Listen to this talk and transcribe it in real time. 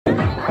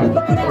Good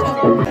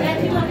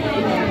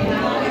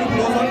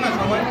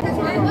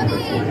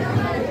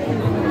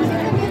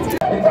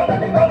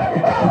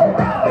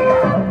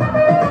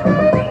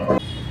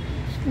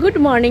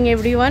morning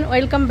everyone,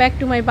 welcome back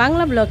to my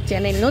Bangla blog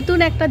channel. নতুন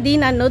একটা দিন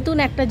আর নতুন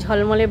একটা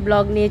ঝলমলে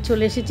ব্লগ নিয়ে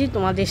চলে এসেছি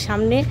তোমাদের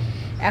সামনে।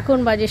 এখন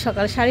বাজে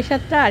সকাল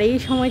 7:30 আর এই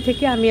সময়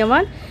থেকে আমি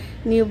আমার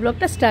নিউ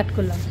ব্লগটা স্টার্ট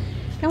করলাম।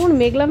 কেমন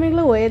মেঘলা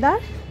মেঘলা ওয়েদার,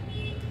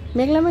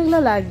 মেঘলা মেঘলা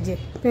লাগছে।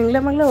 মেঘলা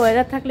মেঘলা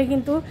ওয়েদার থাকলে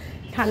কিন্তু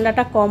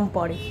ঠান্ডাটা কম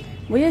পড়ে,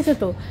 বুঝেছো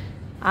তো।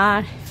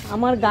 আর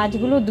আমার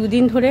গাছগুলো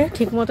দুদিন ধরে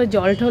ঠিকমতো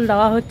জল টল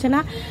দেওয়া হচ্ছে না।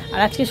 আর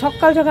আজকে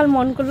সকাল সকাল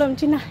মন করলাম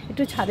যে না,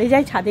 একটু ছাদে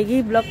যাই, ছাদে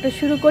গিয়ে ব্লগটা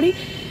শুরু করি।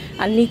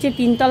 আর নিচে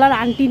 3তলার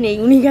আন্টি নেই,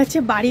 উনি গেছে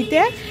বাড়িতে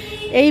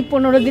এই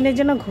 15 দিনের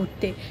জন্য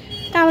ঘুরতে।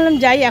 তা বললাম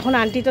যাই, এখন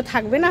আন্টি তো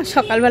থাকবে না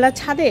সকালবেলা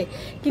ছাদে,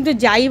 কিন্তু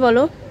যাই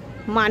বলো,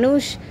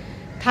 মানুষ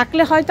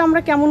থাকলে হয়তো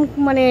আমরা কেমন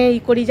মানে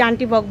করি যে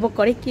আন্টি বকবক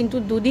করে, কিন্তু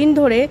দুদিন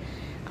ধরে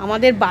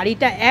আমাদের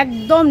বাড়িটা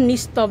একদম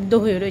নিস্তব্ধ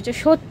হয়ে রয়েছে।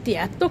 সত্যি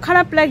এত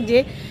খারাপ লাগছে,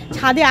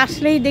 ছাদে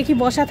আসলেই দেখি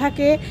বসা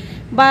থাকে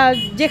বা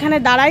যেখানে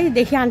দাঁড়াই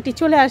দেখি আন্টি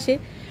চলে আসে।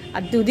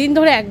 আর দুদিন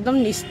ধরে একদম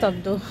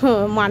নিস্তব্ধ।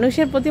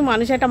 মানুষের প্রতি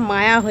মানুষ একটা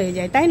মায়া হয়ে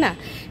যায়, তাই না?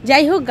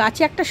 যাই হোক,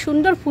 গাছে একটা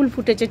সুন্দর ফুল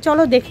ফুটেছে,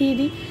 চলো দেখিয়ে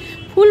দিই।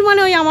 ফুল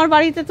মানে ওই আমার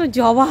বাড়িতে তো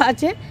জবা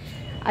আছে,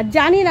 আর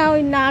জানি না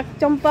ওই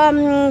নাকচম্পা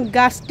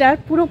গাছটার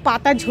পুরো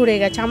পাতা ঝরে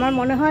গেছে। আমার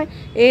মনে হয়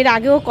এর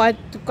আগেও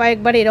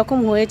কয়েকবার এরকম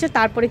হয়েছে,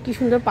 তারপরে কি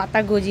সুন্দর পাতা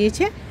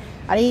গজিয়েছে।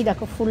 আর এই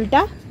দেখো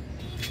ফুলটা,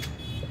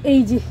 এই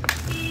যে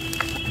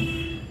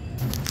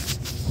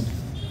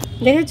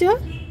দেখেছো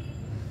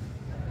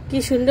কি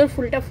সুন্দর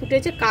ফুলটা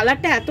ফুটেছে,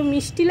 কালারটা এত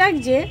মিষ্টি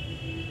লাগছে।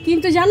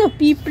 কিন্তু জানো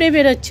পিঁপড়ে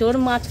বেরোচ্ছে ওর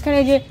মাঝখানে,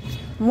 যে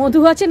মধু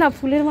আছে না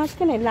ফুলের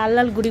মাঝখানে, লাল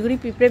লাল গুড়ি গুড়ি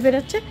পিঁপড়ে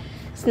বেরোচ্ছে।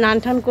 স্নান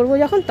টান করবো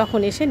যখন,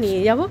 তখন এসে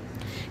নিয়ে যাব।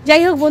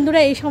 যাই হোক বন্ধুরা,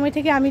 এই সময়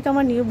থেকে আমি তো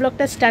আমার নিউ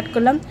ব্লগটা স্টার্ট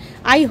করলাম।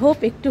 আই হোপ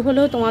একটু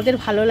হলেও তোমাদের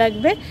ভালো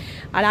লাগবে।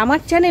 আর আমার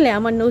চ্যানেলে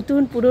আমার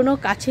নতুন পুরনো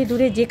কাছে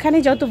দূরে যেখানে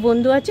যত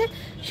বন্ধু আছে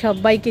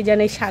সবাইকে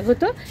জানাই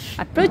স্বাগত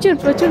আর প্রচুর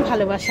প্রচুর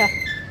ভালোবাসা।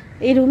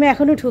 এই রুমে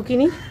এখনও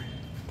ঢুকিনি,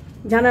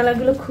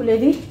 জানালাগুলো খুলে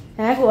দিই।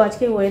 হ্যাঁ গো,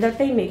 আজকে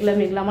ওয়েদারটাই মেঘলা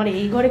মেঘলা। আমার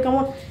এই ঘরে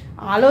কেমন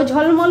আলো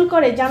ঝলমল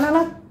করে,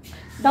 জানালা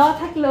দেওয়া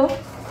থাকলেও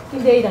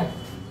কিন্তু এই রাত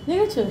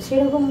দেখেছো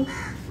সেরকম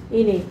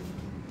এই নেই।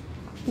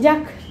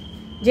 যাক,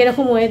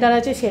 যেরকম ওয়েদার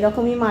আছে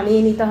সেরকমই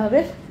মানিয়ে নিতে হবে।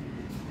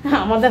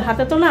 আমাদের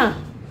হাতে তো না,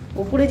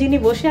 উপরে যিনি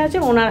বসে আছে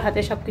ওনার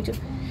হাতে সব কিছু।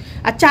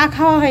 আর চা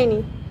খাওয়া হয়নি।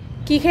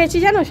 কি খেয়েছি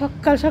জানো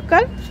সকাল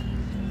সকাল?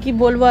 কি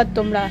বলবো আর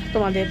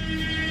তোমাদের,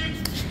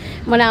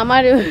 মানে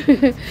আমার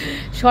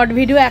শর্ট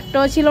ভিডিও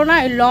একটাও ছিল না।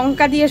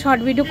 লঙ্কা দিয়ে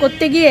শর্ট ভিডিও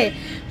করতে গিয়ে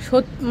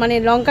মানে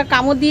লঙ্কা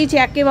কামড় দিয়েছি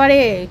একেবারে,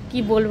 কি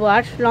বলবো।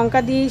 আর লঙ্কা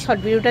দিয়েই শর্ট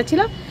ভিডিওটা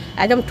ছিল,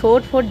 একদম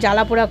ঠোঁট ফোট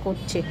জ্বালা পোড়া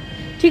করছে।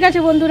 ঠিক আছে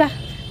বন্ধুরা,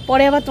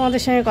 পরে আবার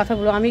তোমাদের সঙ্গে কথা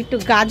বলবো। আমি একটু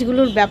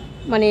গাছগুলোর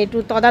মানে একটু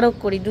তদারক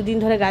করি, দুদিন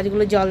ধরে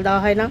গাছগুলো জল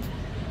দেওয়া হয় না।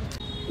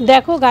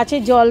 দেখো গাছে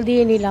জল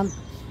দিয়ে নিলাম,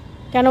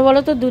 কেন বলো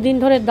তো, দুদিন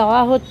ধরে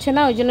দেওয়া হচ্ছে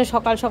না, ওই জন্য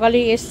সকাল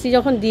সকালই এসছি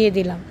যখন দিয়ে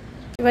দিলাম।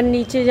 এবার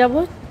নিচে যাব।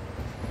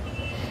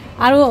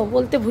 আরও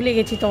বলতে ভুলে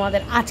গেছি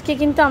তোমাদের, আজকে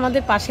কিন্তু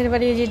আমাদের পাশের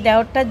বাড়ি যে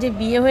দেওরটার যে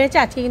বিয়ে হয়েছে,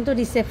 আজকে কিন্তু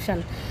রিসেপশন।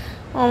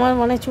 আমার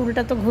মনে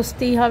চুলটা তো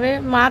ঘষতেই হবে।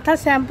 মাথা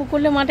শ্যাম্পু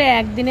করলে মাঠে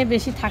একদিনে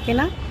বেশি থাকে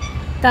না।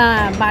 তা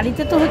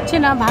বাড়িতে তো হচ্ছে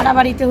না, ভাড়া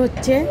বাড়িতে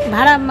হচ্ছে।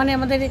 ভাড়া মানে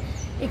আমাদের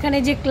এখানে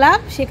যে ক্লাব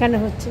সেখানে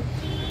হচ্ছে।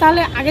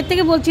 তাহলে আগের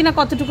থেকে বলছি না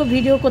কতটুকু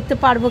ভিডিও করতে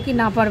পারবো কি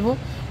না পারবো,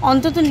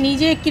 অন্তত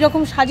নিজে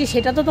কীরকম সাজি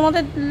সেটা তো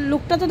তোমাদের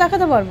লুকটা তো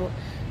দেখাতে পারবো।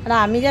 আর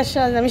আমি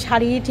আমি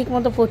শাড়ি ঠিক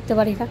মতো পরতে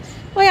পারি না।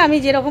 ওই আমি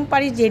যেরকম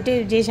পারি,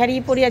 যে শাড়ি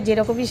পরি আর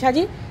যেরকমই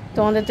সাজি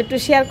তোমাদের তো একটু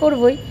শেয়ার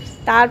করবোই।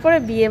 তারপরে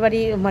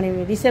বিয়েবাড়ি মানে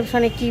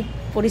রিসেপশনে কি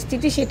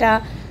পরিস্থিতি, সেটা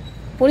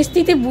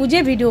পরিস্থিতি বুঝে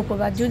ভিডিও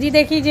করবো। আর যদি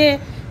দেখি যে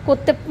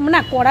করতে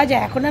না করা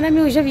যায়, এখন আর আমি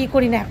ওইসব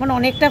করি না। এখন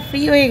অনেকটা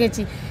ফ্রি হয়ে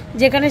গেছি,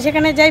 যেখানে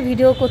সেখানে যাই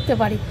ভিডিও করতে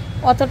পারি,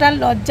 অতটা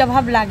লজ্জা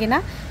ভাব লাগে না।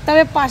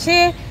 তবে পাশে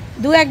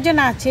 2-1 জন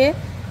আছে,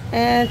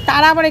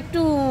 তারা আবার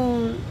একটু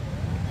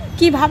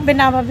কি ভাববে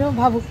না ভাববে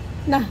ভাবুক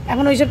না,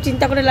 এখন ওইসব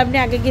চিন্তা করে লাভ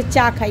নেই। আগে গিয়ে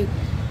চা খাই।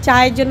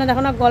 চায়ের জন্য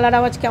দেখো না গলার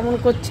আওয়াজ কেমন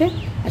করছে।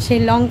 আর সেই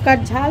লঙ্কার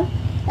ঝাল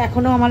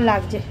এখনও আমার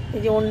লাগছে। এই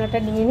যে অন্যটা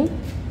নিয়ে নিই।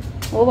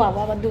 ও বাবা,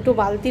 আবার 2টো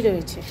বালতি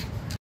রয়েছে।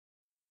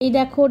 এই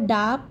দেখো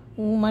ডাব,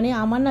 মানে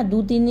আমার না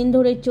 2-3 দিন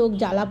ধরে চোখ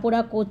জ্বালা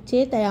পোড়া করছে।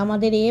 তাই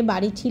আমাদের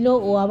বাড়ি ছিল,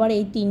 ও আবার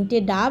এই 3টে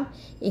ডাব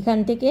এখান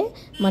থেকে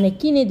মানে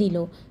কিনে দিল।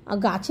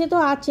 গাছে তো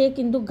আছে,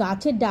 কিন্তু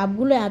গাছের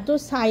ডাবগুলো এত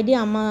সাইডে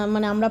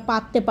মানে আমরা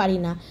পাততে পারি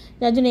না,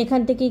 যার জন্য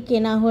এখান থেকেই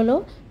কেনা হলো।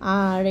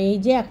 আর এই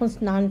যে এখন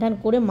স্নান টান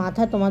করে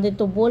মাথা, তোমাদের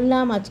তো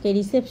বললাম আজকে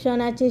রিসেপশন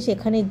আছে,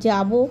 সেখানে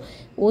যাব।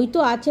 ওই তো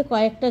আছে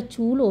কয়েকটা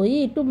চুল, ওই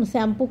একটু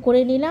শ্যাম্পু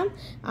করে নিলাম।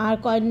 আর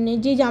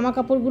যে জামা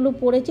কাপড়গুলো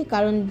পরেছি,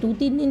 কারণ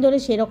 2-3 দিন ধরে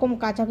সেরকম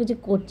কাচাকুচি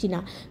করছি না,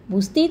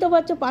 বুঝতেই তো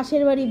পারছো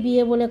পাশের বাড়ি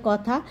বিয়ে বলে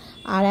কথা।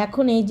 আর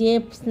এখন এই যে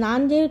স্নান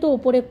যেহেতু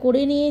ওপরে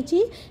করে নিয়েছি,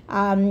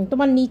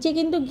 তোমার নিচে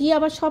কিন্তু গিয়ে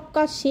আবার সব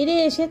কাজ সেরে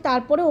এসে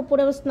তারপরে ওপরে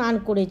আবার স্নান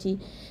করেছি।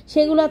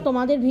 সেগুলো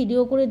তোমাদের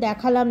ভিডিও করে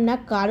দেখালাম না,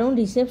 কারণ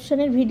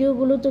রিসেপশনের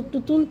ভিডিওগুলো তো একটু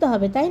তুলতে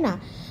হবে, তাই না?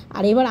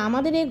 আর এবার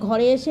আমাদের এই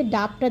ঘরে এসে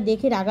ডাবটা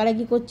দেখে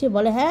রাগারাগি করছে,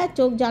 বলে হ্যাঁ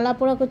চোখ জ্বালা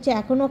পোড়া করছে,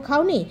 এখনও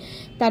খাওনি?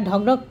 তা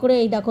ঢকঢক করে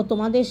এই দেখো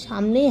তোমাদের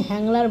সামনেই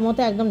হ্যাংলার মতো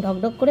একদম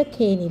ঢকঢক করে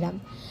খেয়ে নিলাম।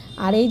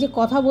 আর এই যে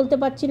কথা বলতে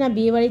পারছি না,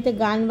 বিয়েবাড়িতে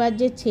গান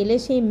বাজছে, ছেলে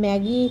সেই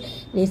ম্যাগি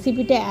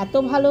রেসিপিটা এত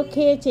ভালো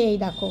খেয়েছে। এই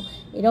দেখো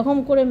এরকম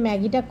করে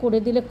ম্যাগিটা করে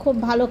দিলে খুব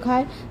ভালো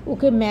খায়,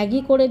 ওকে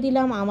ম্যাগি করে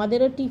দিলাম,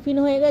 আমাদেরও টিফিন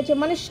হয়ে গেছে।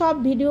 মানে সব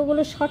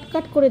ভিডিওগুলো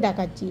শর্টকাট করে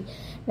দেখাচ্ছি,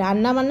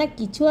 রান্না বান্না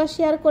কিছু আর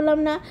শেয়ার করলাম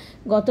না।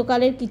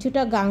 গতকালের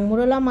কিছুটা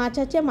গাংমুরলা মাছ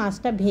আছে,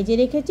 মাছটা ভেজে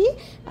রেখেছি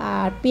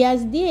আর পেঁয়াজ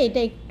দিয়ে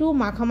এটা একটু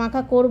মাখা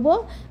মাখা করব।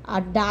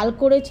 আর ডাল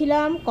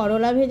করেছিলাম,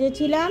 করলা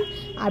ভেজেছিলাম,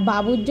 আর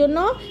বাবুর জন্য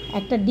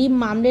একটা ডিম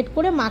মামলেট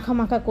করে মাখা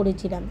মাখা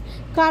করেছিলাম,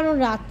 কারণ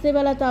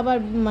রাত্রেবেলা তো আবার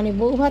মানে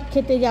বউ ভাত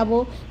খেতে যাব,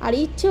 আর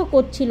ইচ্ছেও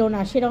করছিল না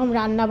সেরকম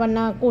রান্না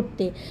বান্না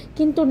করতে,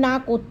 কিন্তু না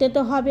করতে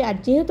তো হবে। আর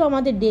যেহেতু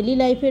আমাদের ডেলি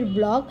লাইফের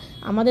ব্লগ,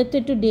 আমাদের তো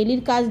একটু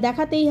ডেলির কাজ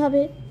দেখাতেই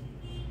হবে।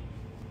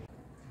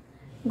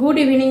 গুড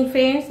ইভিনিং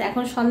ফ্রেন্ডস,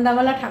 এখন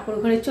সন্ধ্যাবেলা ঠাকুর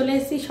ঘরে চলে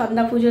এসেছি,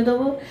 সন্ধ্যা পুজো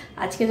দেবো।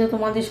 আজকে তো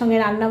তোমাদের সঙ্গে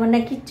রান্নাবান্না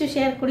কিচ্ছু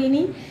শেয়ার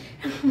করিনি,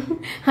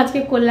 আজকে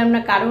করলাম না,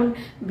 কারণ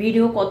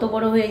ভিডিও কত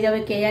বড় হয়ে যাবে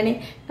কে জানে।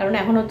 কারণ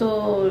এখনও তো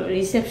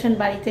রিসেপশন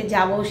বাড়িতে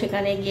যাব,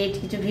 সেখানে গিয়ে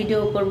কিছু ভিডিও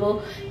করব,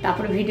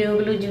 তারপরে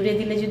ভিডিওগুলো জুড়ে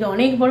দিলে যদি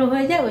অনেক বড়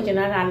হয়ে যায়, ওই জন্য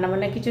আর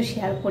রান্নাবান্না কিছু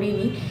শেয়ার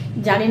করিনি।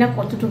 জানি না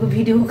কতটুকু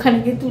ভিডিও ওখানে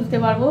গিয়ে তুলতে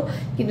পারবো,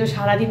 কিন্তু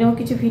সারাদিনেও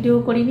কিছু ভিডিও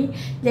করিনি।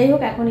 যাই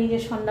হোক, এখন এই যে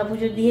সন্ধ্যা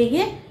পুজো দিয়ে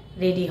গিয়ে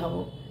রেডি হব,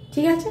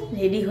 ঠিক আছে?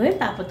 রেডি হয়ে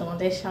তারপর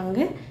তোমাদের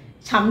সঙ্গে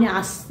সামনে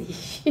আসছি।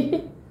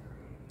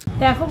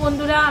 দেখো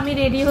বন্ধুরা, আমি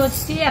রেডি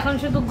হচ্ছি, এখন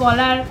শুধু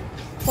গলার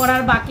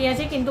পরার বাকি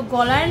আছে, কিন্তু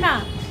গলায় না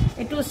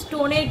একটু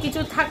স্টোনের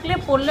কিছু থাকলে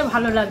পরলে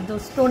ভালো লাগতো,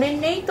 স্টোনের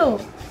নেই তো,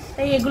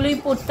 তাই এগুলোই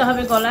পরতে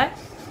হবে গলায়।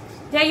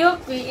 যাই হোক,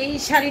 এই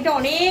শাড়িটা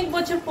অনেক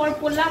বছর পর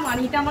পরলাম, আর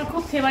এটা আমার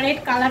খুব ফেভারিট,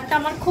 কালারটা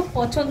আমার খুব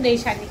পছন্দ এই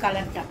শাড়ি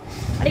কালারটা,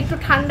 আর একটু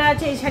ঠান্ডা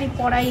আছে, এই শাড়ি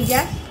পরাই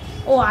যায়।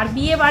 ও আর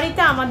বিয়ে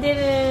বাড়িতে আমাদের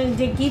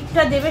যে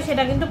গিফটটা দেবে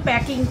সেটা কিন্তু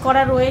প্যাকিং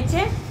করা রয়েছে,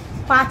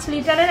 5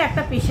 লিটারের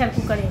একটা প্রেশার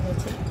কুকার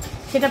এনেছে,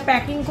 সেটা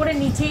প্যাকিং করে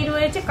নিচেই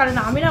রয়েছে। কারণ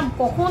আমি না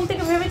কখন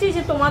থেকে ভেবেছি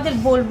যে তোমাদের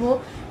বলবো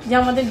যে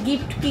আমাদের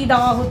গিফট কী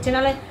দেওয়া হচ্ছে,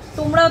 নাহলে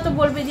তোমরাও তো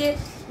বলবে যে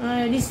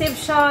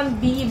রিসেপশন,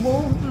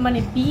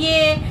 বিয়ে,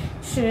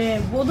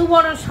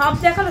 বধূবরণ সব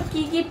দেখালো,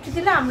 কী গিফট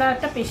দিলে। আমরা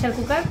একটা প্রেশার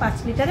কুকার 5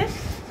 লিটারের,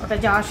 ওটা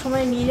যাওয়ার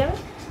সময় নিয়ে যাবে।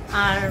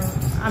 আর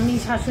আমি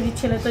শাশুড়ির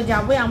ছেলে তো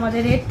যাবোই,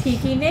 আমাদের এর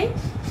ঠিকই নেই,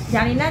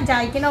 জানি না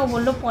যাই কিনা, ও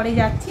বললো পরে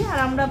যাচ্ছি। আর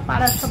আমরা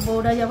পাড়ার সব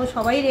বউরা যাবো,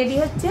 সবাই রেডি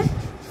হচ্ছে,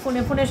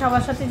 ফোনে ফোনে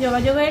সবার সাথে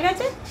যোগাযোগ হয়ে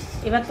গেছে।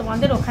 এবার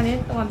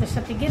তোমাদের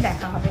সাথে গিয়ে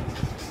দেখা হবে।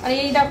 আর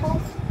এই দেখো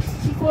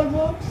কী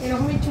করবো,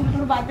 এরকমই চুল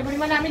টুল বাঁধতে পারি,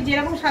 মানে আমি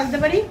যেরকম সাজতে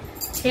পারি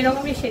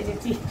সেরকমই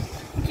সেজেছি,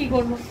 কী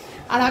করবো।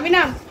 আর আমি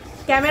না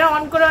ক্যামেরা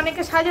অন করে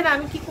অনেকে সাজে না,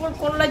 আমি কী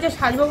কোন লাজে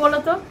সাজবো বলো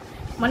তো।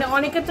 মানে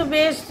অনেকে তো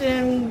বেশ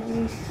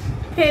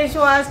ফেস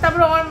ওয়াশ,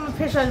 তারপরে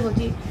ফেস ওয়াশ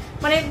বলছি,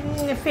 মানে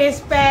ফেস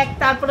প্যাক,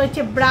 তারপরে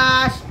হচ্ছে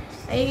ব্রাশ,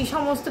 এই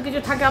সমস্ত কিছু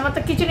থাকে। আমার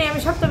তো কিছু নেই,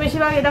 আমি সব তো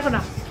বেশিরভাগ দেখো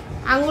না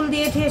আঙুল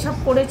দিয়ে ঠিয়ে সব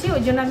করেছি,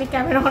 ওই জন্য আমি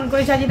ক্যামেরা অন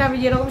করে সাজি না। আমি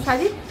যেরকম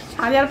সাজি,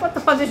 সাজার পর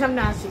তোমাদের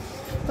সামনে আসি,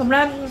 তোমরা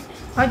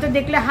হয়তো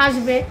দেখলে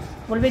হাসবে,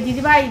 বলবে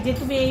দিদিভাই যে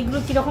তুমি এইগুলো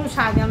কীরকম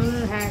সাজ। আমি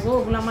হ্যাঁ গো,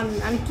 ওগুলো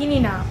আমি কিনি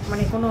না,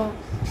 মানে কোনো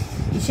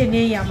ইসে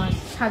নেই আমার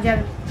সাজার,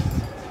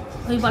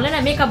 ওই বলে না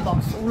মেকআপ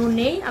বক্স, ওগুলো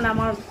নেই। আর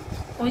আমার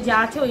ওই যা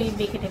আছে ওই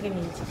বেঁকে টেকে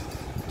নিয়েছি,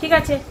 ঠিক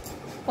আছে?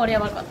 পরে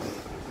আবার কথা।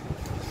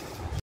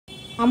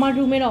 আমার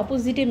রুমের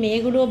অপোজিটে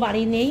মেয়েগুলো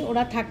বাড়ি নেই,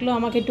 ওরা থাকলেও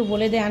আমাকে একটু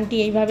বলে দেয় আন্টি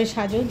এইভাবে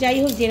সাজো। যাই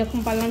হোক, যেরকম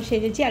পারলাম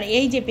সেজেছি। আর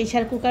এই যে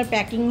প্রেশার কুকার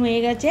প্যাকিং হয়ে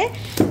গেছে,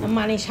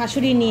 মানে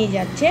শাশুড়ি নিয়ে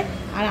যাচ্ছে,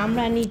 আর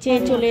আমরা নিচে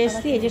চলে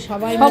এসেছি। এই যে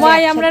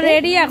সবাই আমরা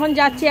রেডি, এখন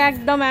যাচ্ছি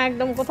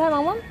একদম কোথায়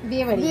মামা?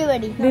 বিয়ে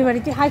বাড়ি।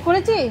 তুই হাই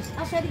করেছিস?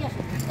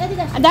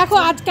 দেখো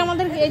আজকে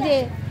আমাদের এই যে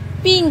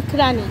পিঙ্ক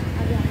রানী,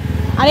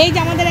 আর এই যে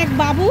আমাদের এক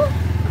বাবু,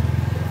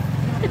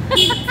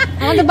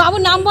 আমাদের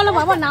বাবুর নাম বলো,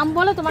 বাবা নাম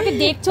বলো, তোমাকে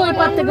দেখছো ওই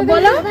পার থেকে,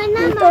 বলো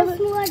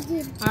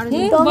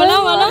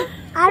বলো।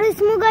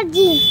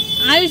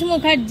 আয়ুষ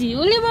মুখার্জি,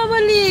 ওলি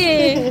বাবলি,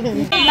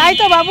 তাই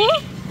তো বাবু?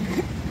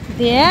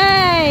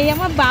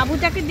 আমার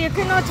বাবুটাকে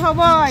দেখে নাও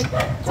সবাই,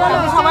 চলো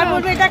সবাই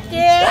বলবে এটা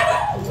কে।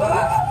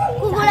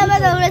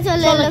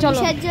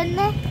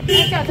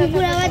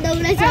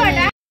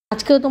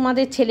 আজকেও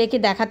তোমাদের ছেলেকে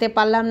দেখাতে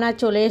পারলাম না,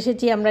 চলে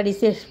এসেছি আমরা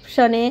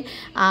রিসেপশনে।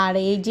 আর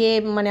এই যে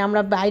মানে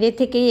আমরা বাইরে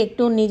থেকেই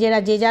একটু নিজেরা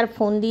যে যার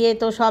ফোন দিয়ে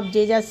তো সব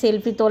যে যার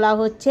সেলফি তোলা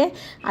হচ্ছে।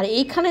 আর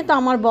এইখানে তো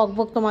আমার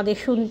বকবক তোমাদের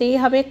শুনতেই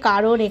হবে,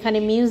 কারণ এখানে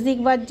মিউজিক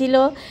বাজছিল।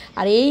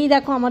 আর এই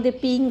দেখো আমাদের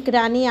পিঙ্ক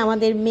রানী,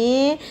 আমাদের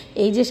মেয়ে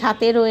এই যে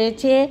সাথে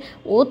রয়েছে,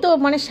 ও তো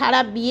মানে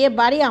সারা বিয়ে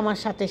বাড়ি আমার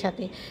সাথে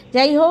সাথে।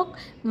 যাই হোক,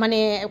 মানে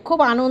খুব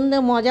আনন্দ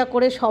মজা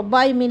করে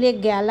সবাই মিলে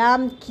গেলাম,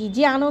 কী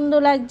যে আনন্দ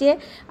লাগছে।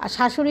 আর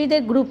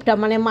শাশুড়িদের গ্রুপটা,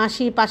 মানে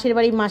মাসি, পাশের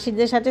বাড়ির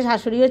মাসিদের সাথে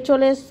শাশুড়িও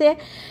চলে এসছে।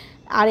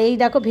 আর এই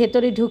দেখো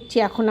ভেতরে ঢুকছি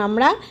এখন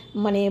আমরা,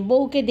 মানে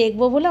বউকে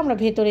দেখবো বলে আমরা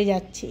ভেতরে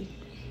যাচ্ছি।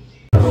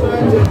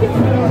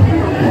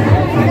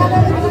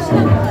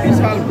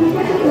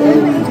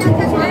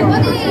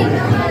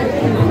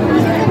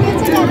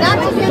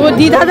 ও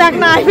দিদা দেখ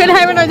না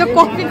আইবেন ওই তো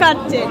কফি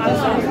খাচ্ছে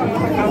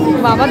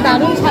বাবা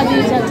দারুণ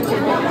সাজিয়েছে আজকে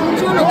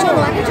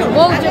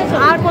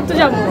আর করতে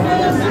যাবো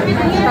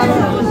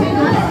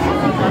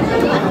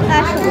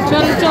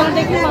চল চল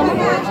দেখি মামা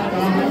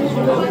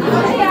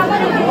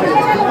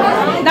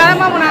দাঁড়া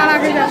মামা না আর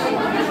আগে যা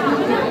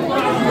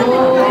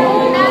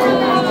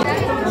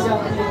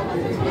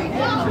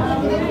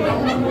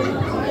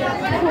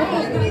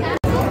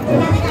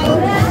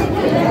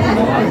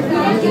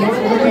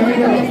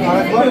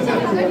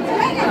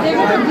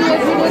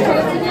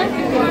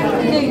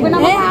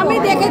আমি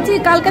দেখেছি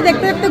কালকে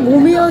দেখতে দেখতে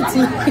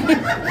ঘুমিয়েওছি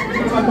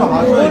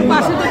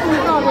পাশে তো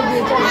তুলতে হবে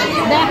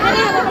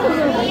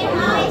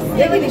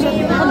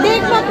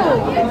দেখবো তো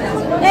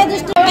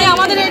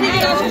আমাদের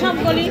এদিকে আসে সব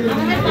বলি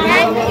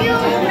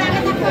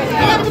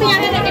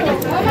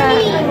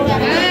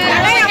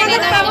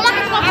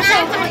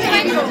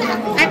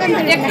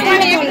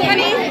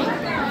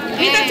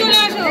চলে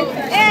আসো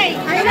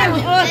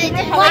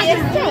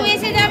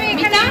এসে যাবে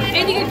এখানে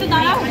এইদিকে একটু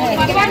দাঁড়াও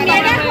তোমার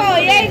মেয়েরা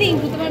এই দিন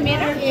তোমার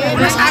মেয়েরা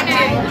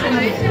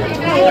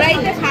ওরাই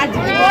তো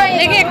সাজবে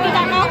দেখে একটু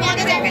দাঁড়াও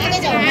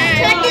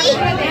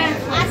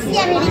আসি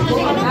আমি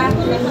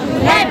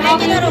হ্যাঁ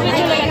ভাইকে ধরো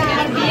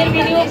আর বিয়ের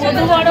ভিডিও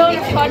বধূ বরণ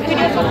শর্ট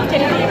ভিডিও সব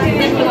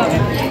দেখতে পাবে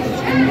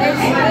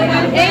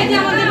এই যে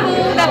আমাদের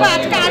দেখো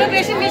আজকে আরো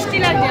বেশি মিষ্টি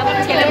লাগছে আমার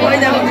ছেলে বলে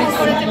যাবো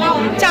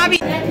চাবি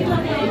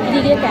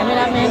এদিকে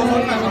ক্যামেরাম্যান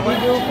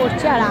ভিডিও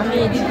করছে আর আমি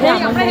এদিকে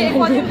আমার ভিডিও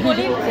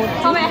করছি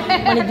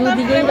মানে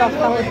দুদিকেই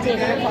রক্ষা হচ্ছে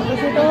এখানে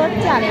ফটোশ্যুটও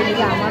হচ্ছে আর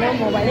এদিকে আমারও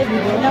মোবাইলে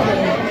ভিডিওটা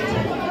হয়ে যাচ্ছে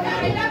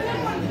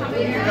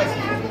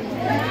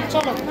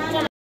চলো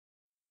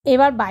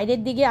এবার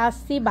বাইরের দিকে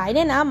আসছি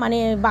বাইরে না মানে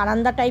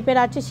বারান্দা টাইপের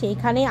আছে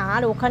সেইখানে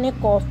আর ওখানে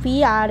কফি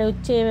আর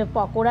হচ্ছে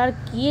পকোড়ার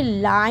কি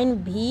লাইন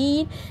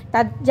ভিড় তা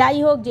যাই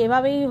হোক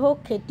যেভাবেই হোক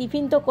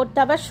টিফিন তো করতে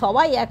হবে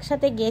সবাই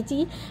একসাথে গেছি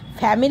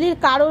ফ্যামিলির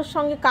কারোর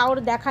সঙ্গে কারোর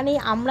দেখা নেই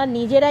আমরা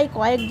নিজেরাই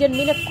কয়েকজন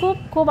মিলে খুব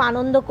খুব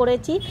আনন্দ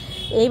করেছি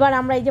এইবার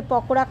আমরা এই যে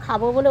পকোড়া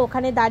খাবো বলে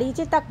ওখানে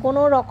দাঁড়িয়েছি তা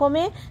কোনো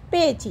রকমে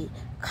পেয়েছি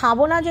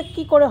খাবো না যে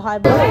কি করে হয়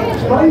বলো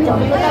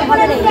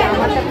ভালো নেই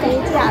আমারটা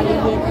পেয়েছি আর এই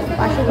যে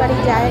পাশের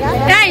বাড়ির জায়গা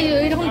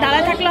এরকম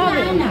দাঁড়ায় থাকলে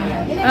হবে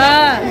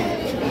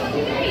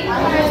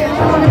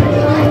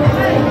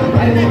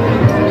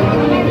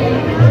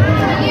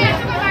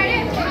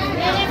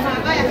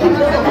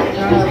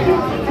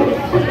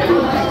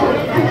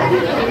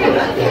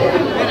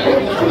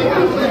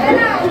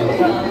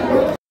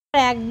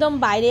একদম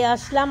বাইরে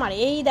আসলাম আর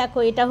এই দেখো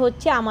এটা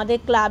হচ্ছে আমাদের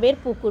ক্লাবের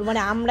পুকুর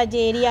মানে আমরা যে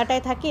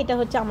এরিয়াটায় থাকি এটা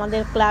হচ্ছে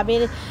আমাদের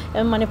ক্লাবের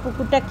মানে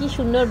পুকুরটা কি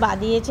সুন্দর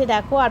বাঁধিয়েছে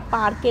দেখো আর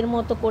পার্কের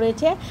মতো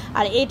করেছে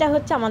আর এটা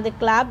হচ্ছে আমাদের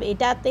ক্লাব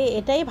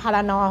এটাই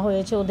ভাড়া নেওয়া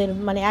হয়েছে ওদের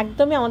মানে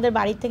একদমই আমাদের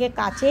বাড়ির থেকে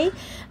কাছেই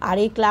আর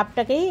এই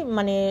ক্লাবটাকেই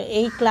মানে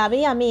এই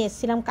ক্লাবেই আমি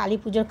এসেছিলাম কালী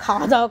পুজোর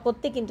খাওয়া দাওয়া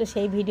করতে কিন্তু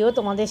সেই ভিডিও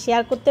তোমাদের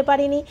শেয়ার করতে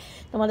পারিনি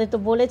তোমাদের তো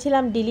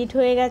বলেছিলাম ডিলিট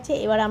হয়ে গেছে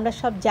এবার আমরা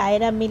সব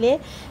জায়েরা মিলে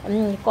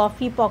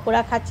কফি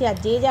পকোড়া খাচ্ছি আর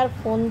যে যার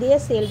ফোন দিয়ে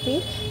সেলফি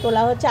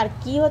তোলা হচ্ছে আর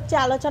কি হচ্ছে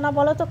আলোচনা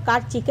বলো তো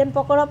কার চিকেন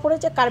পকোড়া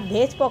পড়েছে কার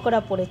ভেজ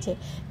পকোড়া পড়েছে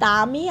তা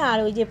আমি আর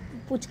ওই যে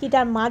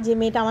পুচকিটার মা যে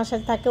মেয়েটা আমার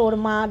সাথে থাকে ওর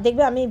মা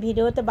দেখবে আমি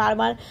ভিডিওতে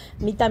বারবার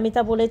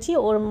মিতা বলেছি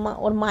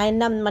ওর মায়ের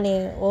নাম মানে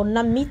ওর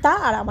নাম মিতা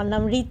আর আমার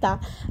নাম রীতা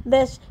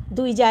বেশ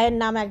দুই জায়ের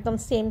নাম একদম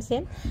সেম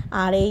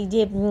আর এই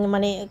যে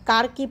মানে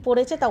কার কি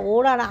পড়েছে তা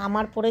ওর আর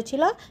আমার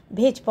পড়েছিল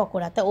ভেজ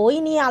পকোড়া তা ওই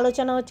নিয়ে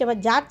আলোচনা হচ্ছে এবার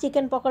যার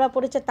চিকেন পকোড়া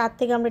পড়েছে তার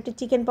থেকে আমরা একটু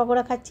চিকেন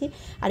পকোড়া খাচ্ছি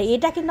আর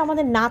এটা কিন্তু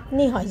আমাদের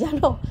নাতনি হয়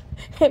জানো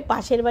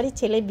পাশের বাড়ির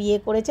ছেলে বিয়ে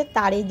করেছে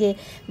তার এই যে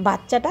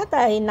বাচ্চাটা তা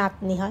এই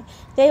নাতনি হয়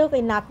যাই হোক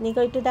এই নাতনিকে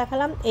একটু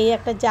দেখালাম এই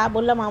একটা যা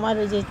বললাম আমার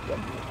ওই যে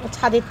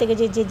ছাদের থেকে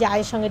যে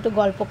জায়ের সঙ্গে একটু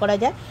গল্প করা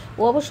যায়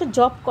ও অবশ্য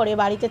জব করে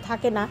বাড়িতে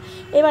থাকে না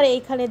এবার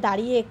এইখানে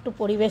দাঁড়িয়ে একটু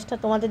পরিবেশটা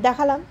তোমাদের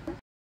দেখালাম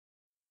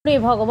রে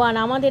ভগবান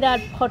আমাদের আর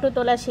ফটো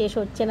তোলা শেষ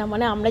হচ্ছে না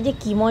মানে আমরা যে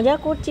কি মজা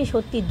করছি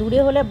সত্যি দূরে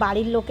হলে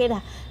বাড়ির লোকের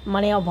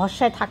মানে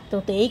ভরসায় থাকতে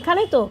হতো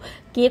এইখানে তো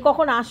কে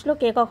কখন আসলো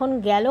কে কখন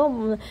গেল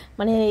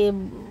মানে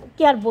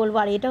কি আর বলবো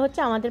আর এটা হচ্ছে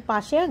আমাদের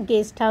পাশে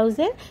গেস্ট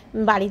হাউসের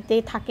বাড়িতে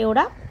থাকে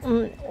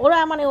ওরা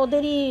মানে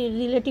ওদেরই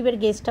রিলেটিভের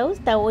গেস্ট হাউস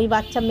তা ওই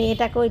বাচ্চা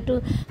মেয়েটাকেও একটু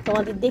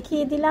তোমাদের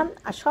দেখিয়ে দিলাম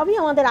আর সবই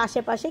আমাদের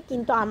আশেপাশে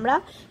কিন্তু আমরা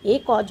এই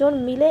কজন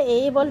মিলে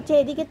এই বলছে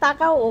এদিকে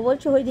তাকাও ও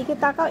বলছে ওইদিকে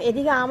তাকাও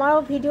এদিকে আমারও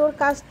ভিডিওর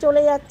কাজ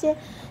চলে যাচ্ছে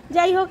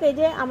যাই হোক এই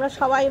যে আমরা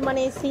সবাই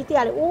মানে স্মৃতি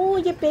আর ওই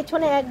যে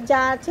পেছনে এক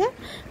যা আছে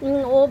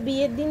ও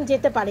বিয়ের দিন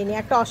যেতে পারেনি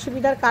একটা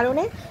অসুবিধার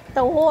কারণে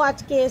তা ও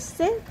আজকে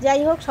এসছে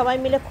যাই হোক সবাই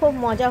মিলে খুব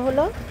মজা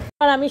হলো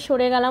আর আমি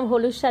সরে গেলাম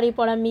হলুদ শাড়ি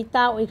পরা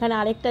মিতা ওইখানে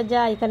আরেকটা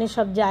যা এখানে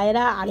সব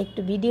জায়েরা আর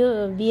একটু ভিডিও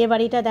বিয়ে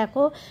বাড়িটা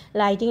দেখো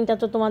লাইটিংটা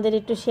তো তোমাদের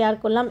একটু শেয়ার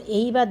করলাম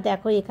এইবার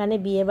দেখো এখানে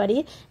বিয়ে বাড়ি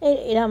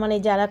এরা মানে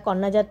যারা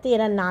কন্যাযাত্রী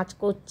এরা নাচ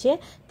করছে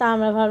তা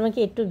আমরা ভাবলাম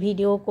কি একটু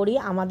ভিডিও করি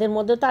আমাদের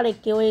মধ্যে তো আর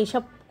কেউ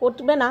এইসব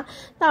করবে না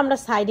তা আমরা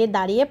সাইডে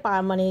দাঁড়িয়ে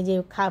মানে যে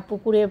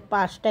পুকুরের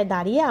পাশটায়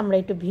দাঁড়িয়ে আমরা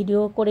একটু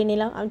ভিডিও করে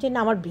নিলাম আমি না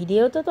আমার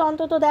ভিডিওতে তো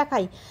অন্তত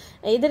দেখাই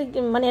এদের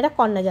মানে এরা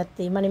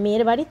কন্যাযাত্রী মানে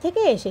মেয়ের বাড়ি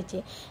থেকে এসেছে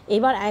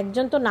এবার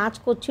একজন তো নাচ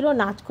করছিল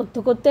নাচ করতে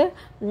করতে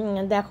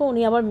দেখো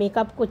উনি আবার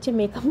মেকআপ করছে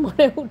মেকআপ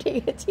মনে উঠে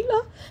গেছিলো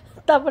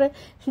তারপরে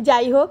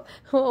যাই হোক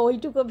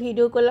ওইটুকু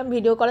ভিডিও করলাম,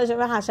 ভিডিও করার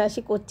সময়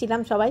হাসাহাসি করছিলাম,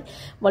 সবাই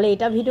বলে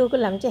এটা ভিডিও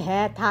করলাম, যে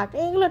হ্যাঁ থাক,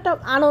 এগুলো একটা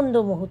আনন্দ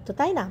মুহূর্ত,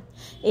 তাই না?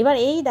 এবার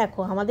এই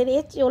দেখো আমাদের এ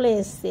চলে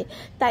এসছে,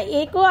 তাই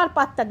একেও আর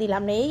পাত্তা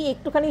দিলাম না, এই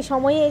একটুখানি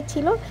সময়ে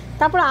ছিল,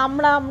 তারপর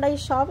আমরাই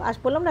সব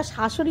বললাম না,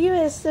 শাশুড়িও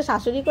এসছে,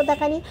 শাশুড়িকেও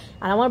দেখানি,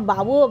 আর আমার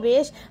বাবুও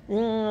বেশ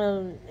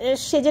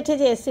সেজে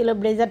ঠেজে এসেছিলো,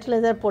 ব্লেজার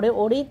ট্লেজার পরে,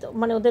 ওরই তো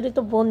মানে ওদেরই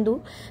তো বন্ধু।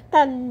 তা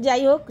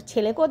যাই হোক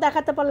ছেলেকেও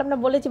দেখাতে পারলাম না,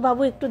 বলেছি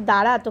বাবু একটু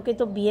দাঁড়া, তোকে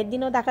তো বিয়ের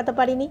দিনও দেখাতে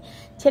পারিনি।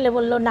 ছেলে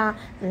বলল না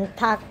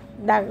থাক,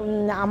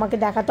 আমাকে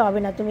দেখাতে হবে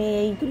না, তুমি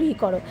এইগুলোই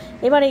করো।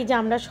 এবার এই যে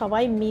আমরা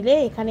সবাই মিলে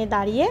এখানে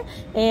দাঁড়িয়ে,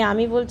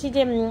 আমি বলছি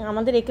যে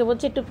আমাদের একে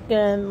বলছি একটু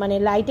মানে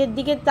লাইটের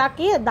দিকে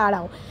তাকিয়ে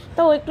দাঁড়াও,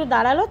 তো ও একটু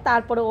দাঁড়ালো,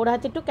 তারপরে ওর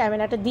হাতে একটু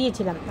ক্যামেরাটা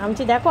দিয়েছিলাম। আমি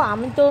বলছি দেখো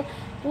আমি তো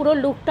পুরো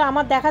লুকটা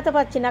আমার দেখাতে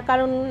পারছি না,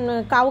 কারণ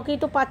কাউকেই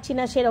তো পাচ্ছি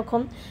না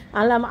সেরকম,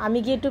 আমি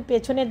গিয়ে একটু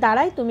পেছনে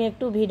দাঁড়াই, তুমি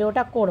একটু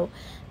ভিডিওটা করো।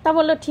 তা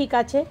বললো ঠিক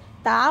আছে,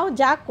 তাও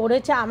যা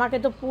করেছে, আমাকে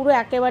তো পুরো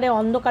একেবারে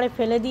অন্ধকারে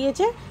ফেলে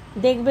দিয়েছে,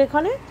 দেখবে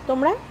এখানে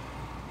তোমরা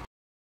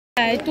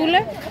তুলে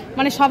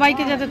মানে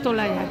সবাইকে যাতে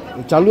তোলা যায়,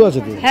 চালু আছে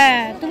তো।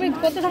 হ্যাঁ তুমি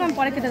কত সময়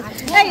পরে খেতে,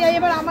 এই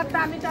এবার আমারটা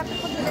আমি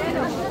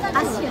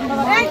আসছি,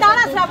 এই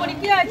দাঁড়া শ্রাবণী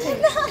কি আছে,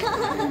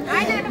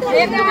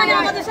 একটুখানি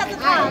আমাদের সাথে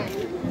থাক,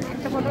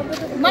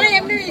 মানে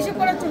এমনি ইস্যু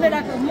করে তুলে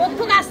রাখো, মুখ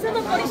টুক আসছে তো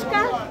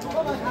পরিষ্কার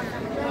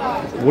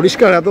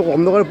পরিষ্কার, এত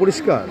অন্ধকারে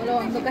পরিষ্কার,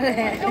 অন্ধকারে।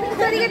 হ্যাঁ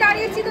ওদিকে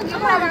দাঁড়িয়েছি তো,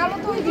 আলো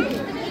তো ওইদিকে,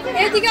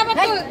 এইদিকে আবার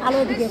তো আলো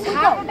ওদিকে,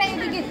 আলোটা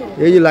এইদিকে তো,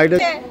 এই যে লাইট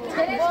আছে,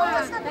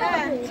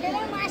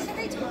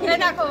 এই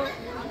দেখো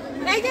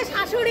এই যে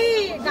শাশুড়ি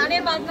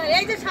গানের বাজনা,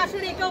 এই যে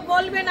শাশুড়ি, কেউ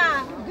বলবে না,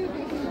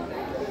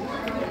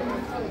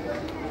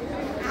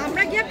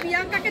 আমরা গিয়ে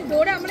প্রিয়াঙ্কাকে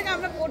দৌড়ে আমরা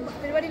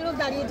বাড়ির লোক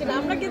দাঁড়িয়েছিলাম,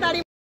 আমরা কি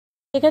দাঁড়িয়ে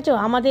দেখেছো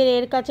আমাদের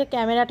এর কাছে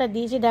ক্যামেরাটা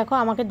দিয়েছি, দেখো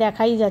আমাকে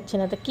দেখাই যাচ্ছে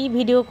না, তো কি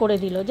ভিডিও করে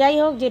দিল। যাই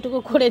হোক যেটুকু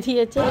করে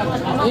দিয়েছে।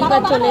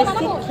 এইবার চলে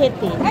এসেছি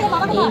খেতে,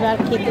 এইবার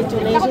খেতে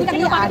চলে এসেছি,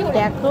 আর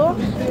দেখো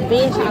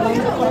বেশ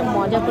আনন্দ করে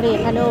মজা করে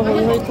এখানেও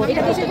হই হই করতে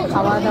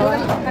খাওয়া দাওয়া।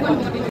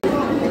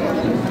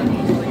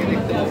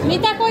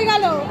 মিতা কই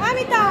গেল?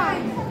 মিতা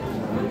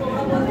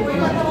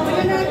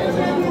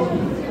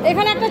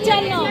এখানে একটা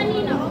চেয়ার নাও,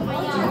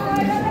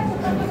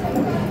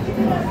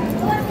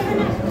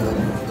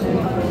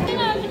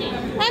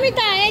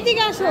 মিতা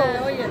এইদিকে আসো।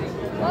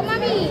 ও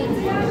মামি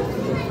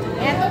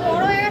এত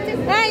বড় হয়ে গেছে,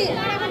 এই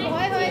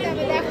ভয় হয়ে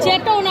যাবে, দেখো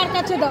চেয়ারটা ওনার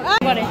কাছে দাও।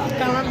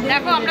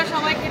 দেখো আমরা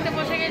সবাই খেতে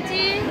বসে গেছি,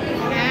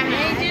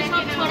 এই যে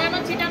সব ছড়ানো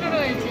ছিটানো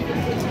রয়েছে,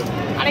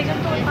 আরেকজন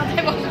তো ওই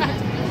মাথায় বসে আছে,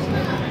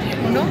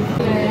 শোনো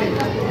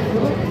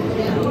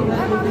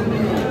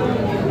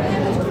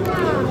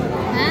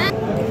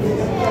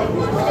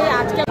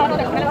আজকে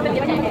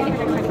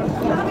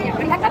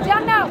একটা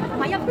চেয়ার নাও,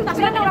 মাইয়া একটু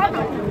কাছে নাও,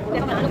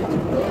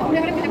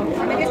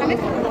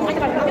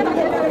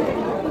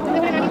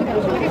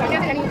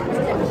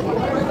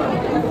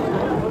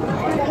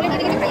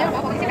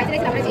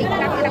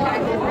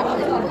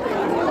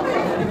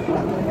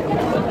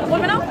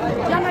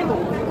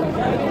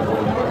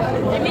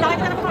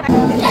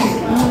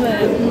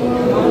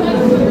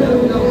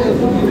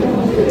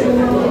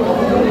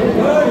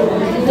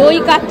 দই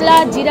কাতলা,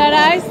 জিরা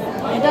রাইস,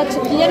 এটা হচ্ছে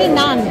কি জানি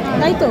নান,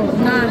 তাই তো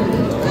নান,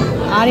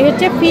 আর এই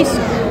হচ্ছে ফিশ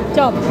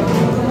চপ,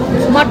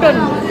 মটন।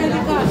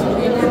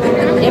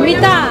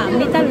 এমনিতা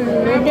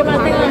রোডে মাছ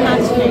থেকে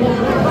নাচ নেই,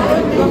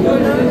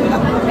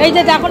 এই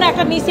যে দেখো না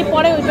একটা মিশি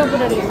পরে ওইটা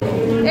করে।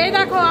 এই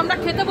দেখো আমরা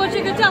খেতে বসে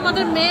গেছি,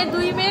 আমাদের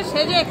দুই মেয়ে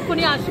সেজে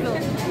এক্ষুনি আসলো,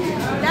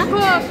 দেখো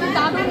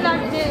দারুণ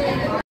লাগছে।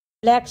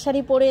 ব্ল্যাক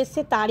শাড়ি পরে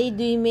এসছে, তারই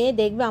দুই মেয়ে,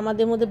 দেখবে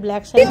আমাদের মধ্যে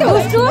ব্ল্যাক শাড়ি,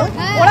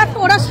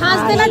 ওরা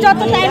সাজতে না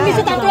যত টাইম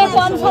দিচ্ছে তার থেকে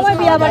কম সময়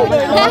বিয়ে বাড়ি,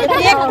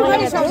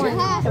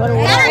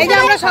 এই যে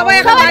আমরা সবাই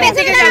এখন বাড়ির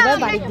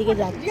দিকে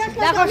যাচ্ছি,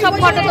 দেখো সব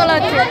ফটো তোলা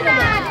হচ্ছে।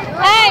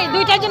 এই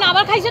দুইটার জন্য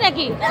আবার খাইছে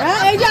নাকি?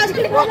 এই যে আজকে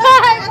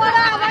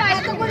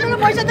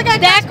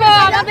দেখো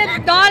আমাদের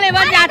দল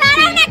এবার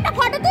যাচ্ছে, একটা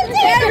ফটো তুলছি,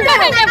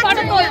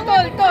 ফটো তোল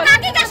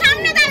কাকিকে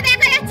সামনে দাও,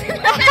 দেখা যাচ্ছে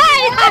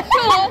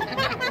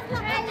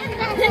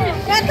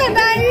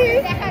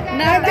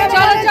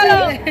চলো চলো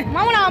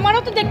মামা,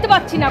 আমারও তো দেখতে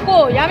পাচ্ছি না,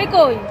 কই আমি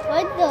কই,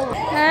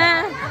 হ্যাঁ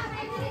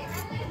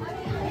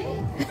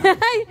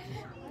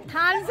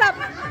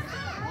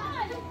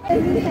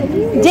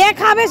যে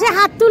খাবে সে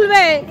হাত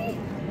তুলবে,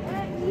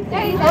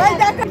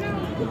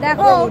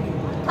 দেখো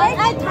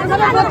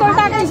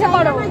বোতলটা কিসে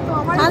করো,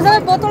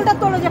 বোতলটা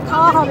তোলো যে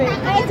খাওয়া হবে।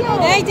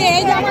 এই যে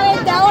আমার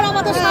দেওয়ার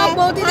আমাদের সব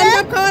বৌদি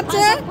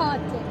খাওয়াচ্ছে,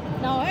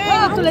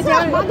 তুলেছে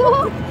ফটো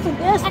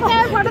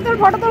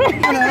তোল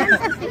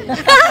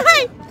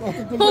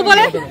ও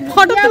বলে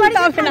ফটো তুলতে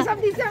হবে না,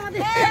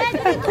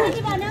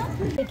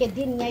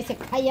 দিন নিয়ে এসে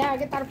খাইয়া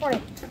আগে তারপরে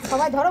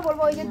সবাই ধরো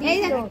বলবো, ওই যে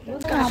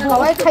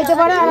সবাই খাইতে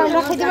পারে আর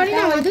আমরা খাইতে পারি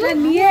না,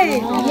 নিয়ে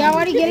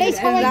বাড়ি গেলেই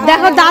সবাই।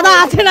 দেখো দাদা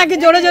আছে নাকি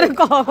জোরে জোরে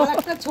কও,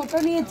 একটা ছোট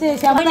নিয়েছে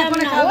সবাই এখন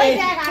খাবে,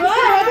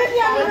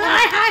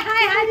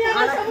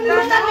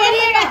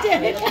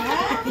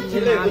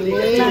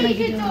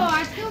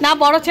 না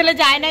বড় ছেলে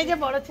যায় নাই, যে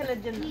বড় ছেলের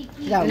জন্য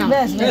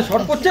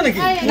শর্ট করছে নাকি,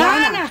 না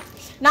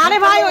না না রে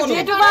ভাই, ও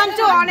যেটুকু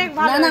আনছো অনেক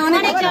ভালো। না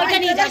অনেক ওটা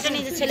নিয়ে যা,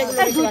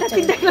 ছেলেগুলো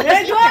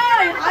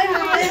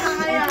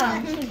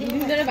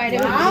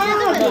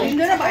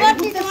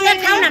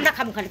খাও না, আমরা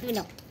খাবো খালি, তুমি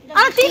নাও।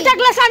 আরে 3টা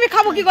গ্লাস আমি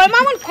খাবো কি করে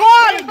মামুন?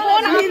 খোল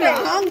কোন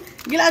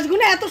গ্লাস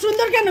গুলো এত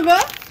সুন্দর কেন গো?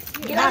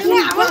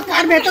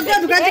 কার ভেতর দিয়ে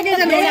ঢুকাতে কে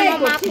জানে?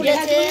 মা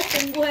খুলেছে,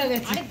 হয়ে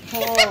গেছে।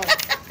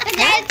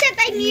 যাচ্ছে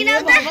তাই নিয়ে নাও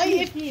তো।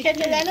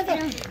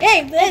 এই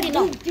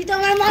তুই তো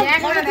আমার মা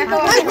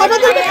ফটো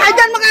তুলতে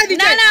খাইজান মাগাই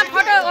দিতে। না না,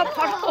 ফটো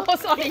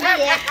সরি।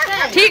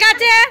 ঠিক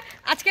আছে,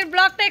 আজকের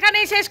ব্লগটা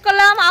এখানেই শেষ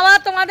করলাম। আবার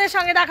তোমাদের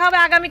সঙ্গে দেখা হবে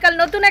আগামীকাল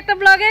নতুন একটা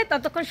ব্লগে।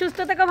 ততক্ষণ সুস্থ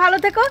থেকো, ভালো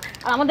থেকো।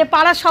 আর আমাদের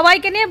পাড়ার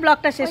সবাইকে নিয়ে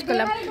ব্লগটা শেষ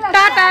করলাম।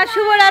 টাটা,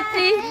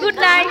 শুভরাত্রি, গুড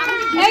নাইট।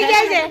 এই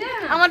যে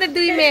আমাদের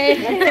 2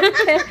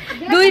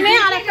 মেয়ে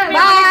আর একটা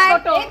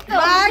ফটো।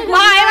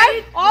 বাই।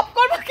 অফ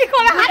করবো কি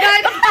করে?